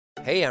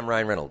Hey, I'm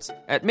Ryan Reynolds.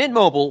 At Mint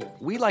Mobile,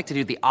 we like to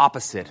do the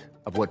opposite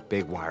of what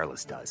Big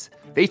Wireless does.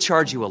 They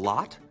charge you a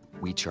lot,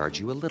 we charge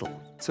you a little.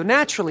 So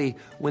naturally,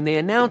 when they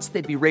announced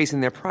they'd be raising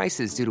their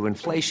prices due to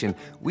inflation,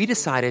 we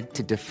decided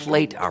to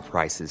deflate our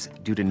prices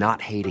due to not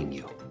hating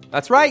you.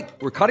 That's right.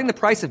 We're cutting the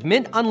price of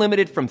Mint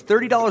Unlimited from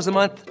 $30 a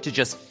month to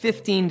just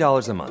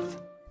 $15 a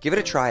month. Give it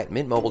a try at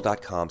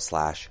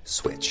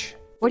mintmobile.com/switch.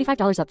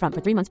 $45 up front for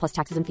 3 months plus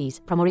taxes and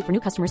fees. Promo rate for new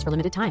customers for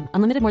limited time.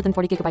 Unlimited more than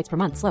 40 gigabytes per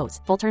month. Slows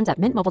full terms at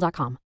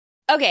mintmobile.com.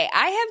 Okay,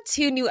 I have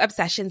 2 new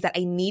obsessions that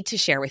I need to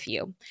share with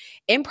you.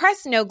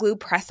 Impress No Glue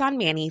Press-On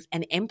Manis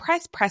and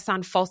Impress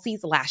Press-On Falsies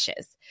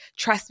Lashes.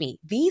 Trust me,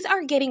 these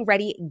are getting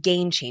ready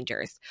game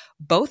changers.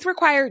 Both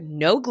require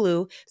no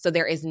glue, so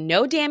there is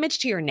no damage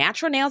to your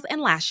natural nails and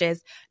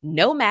lashes,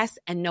 no mess,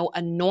 and no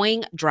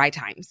annoying dry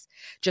times.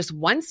 Just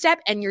one step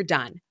and you're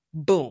done.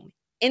 Boom.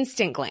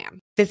 Instant glam.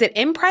 Visit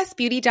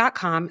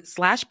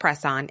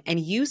impressbeauty.com/presson and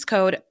use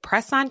code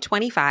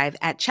PRESSON25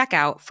 at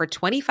checkout for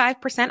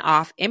 25%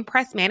 off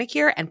Impress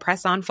Manicure and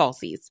Press-On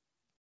Falsies.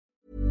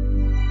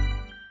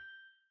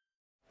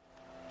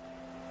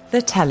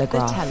 The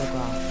Telegraph.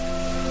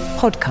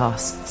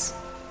 Podcasts.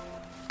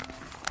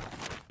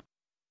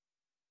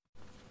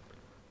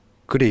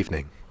 Good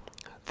evening.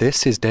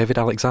 This is David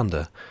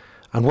Alexander,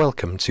 and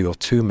welcome to your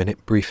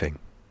 2-minute briefing.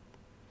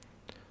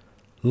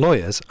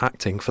 Lawyers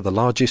acting for the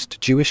largest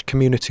Jewish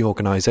community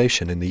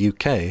organisation in the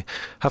UK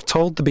have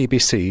told the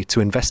BBC to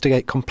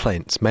investigate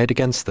complaints made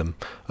against them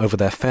over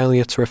their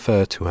failure to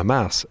refer to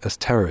Hamas as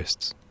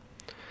terrorists.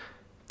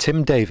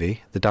 Tim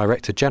Davie, the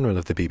Director General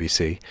of the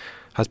BBC,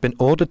 has been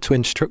ordered to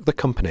instruct the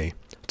company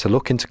to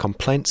look into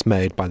complaints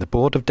made by the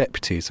Board of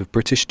Deputies of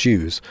British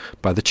Jews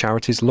by the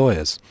charity's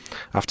lawyers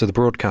after the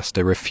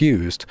broadcaster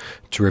refused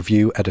to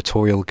review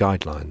editorial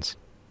guidelines.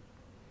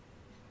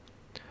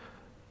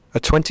 A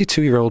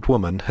 22-year-old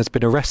woman has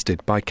been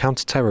arrested by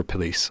counter-terror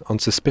police on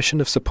suspicion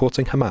of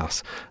supporting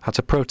Hamas at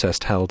a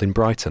protest held in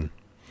Brighton.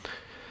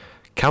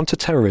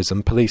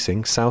 Counter-terrorism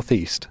policing South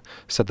East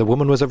said the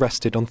woman was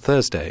arrested on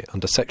Thursday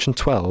under Section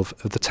 12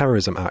 of the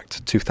Terrorism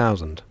Act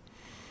 2000.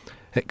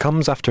 It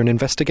comes after an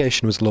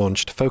investigation was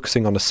launched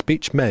focusing on a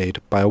speech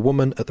made by a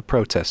woman at the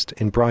protest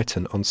in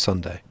Brighton on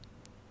Sunday.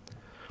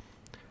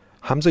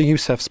 Hamza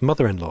Youssef's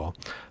mother-in-law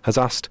has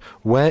asked,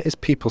 "Where is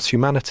people's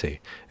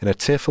humanity?" in a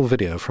tearful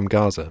video from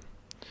Gaza.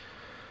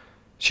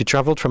 She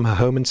travelled from her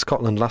home in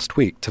Scotland last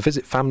week to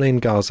visit family in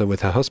Gaza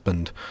with her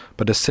husband,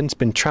 but has since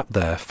been trapped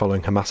there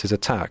following Hamas's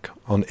attack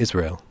on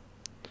Israel.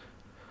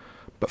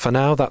 But for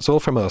now, that's all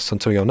from us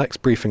until your next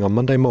briefing on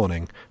Monday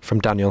morning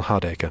from Daniel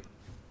Hardacre.